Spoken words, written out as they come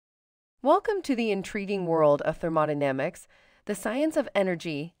Welcome to the intriguing world of thermodynamics, the science of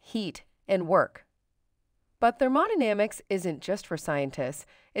energy, heat, and work. But thermodynamics isn't just for scientists,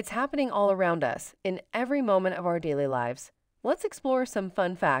 it's happening all around us, in every moment of our daily lives. Let's explore some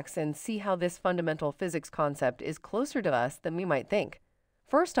fun facts and see how this fundamental physics concept is closer to us than we might think.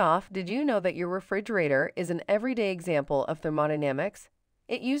 First off, did you know that your refrigerator is an everyday example of thermodynamics?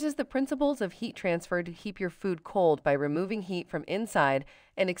 It uses the principles of heat transfer to keep your food cold by removing heat from inside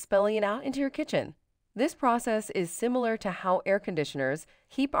and expelling it out into your kitchen. This process is similar to how air conditioners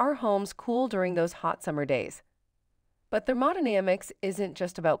keep our homes cool during those hot summer days. But thermodynamics isn't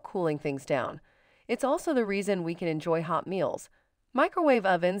just about cooling things down. It's also the reason we can enjoy hot meals. Microwave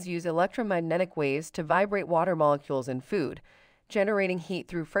ovens use electromagnetic waves to vibrate water molecules in food, generating heat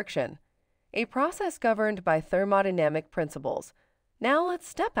through friction, a process governed by thermodynamic principles. Now let's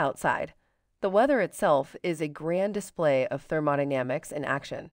step outside. The weather itself is a grand display of thermodynamics in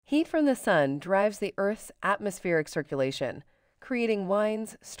action. Heat from the sun drives the Earth's atmospheric circulation, creating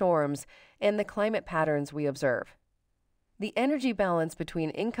winds, storms, and the climate patterns we observe. The energy balance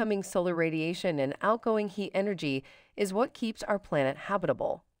between incoming solar radiation and outgoing heat energy is what keeps our planet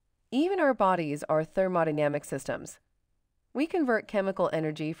habitable. Even our bodies are thermodynamic systems. We convert chemical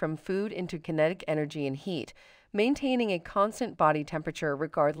energy from food into kinetic energy and heat, maintaining a constant body temperature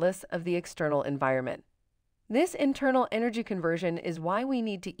regardless of the external environment. This internal energy conversion is why we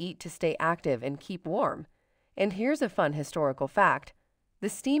need to eat to stay active and keep warm. And here's a fun historical fact. The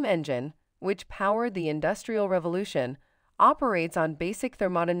steam engine, which powered the Industrial Revolution, operates on basic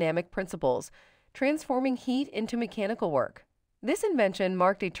thermodynamic principles, transforming heat into mechanical work. This invention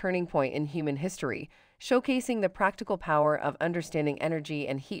marked a turning point in human history, showcasing the practical power of understanding energy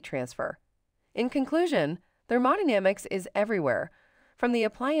and heat transfer. In conclusion, thermodynamics is everywhere, from the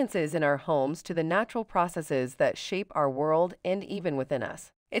appliances in our homes to the natural processes that shape our world and even within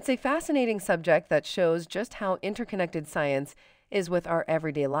us. It's a fascinating subject that shows just how interconnected science is with our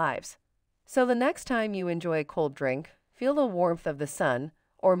everyday lives. So the next time you enjoy a cold drink, feel the warmth of the sun,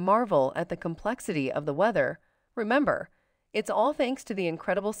 or marvel at the complexity of the weather, remember, it's all thanks to the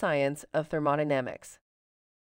incredible science of thermodynamics.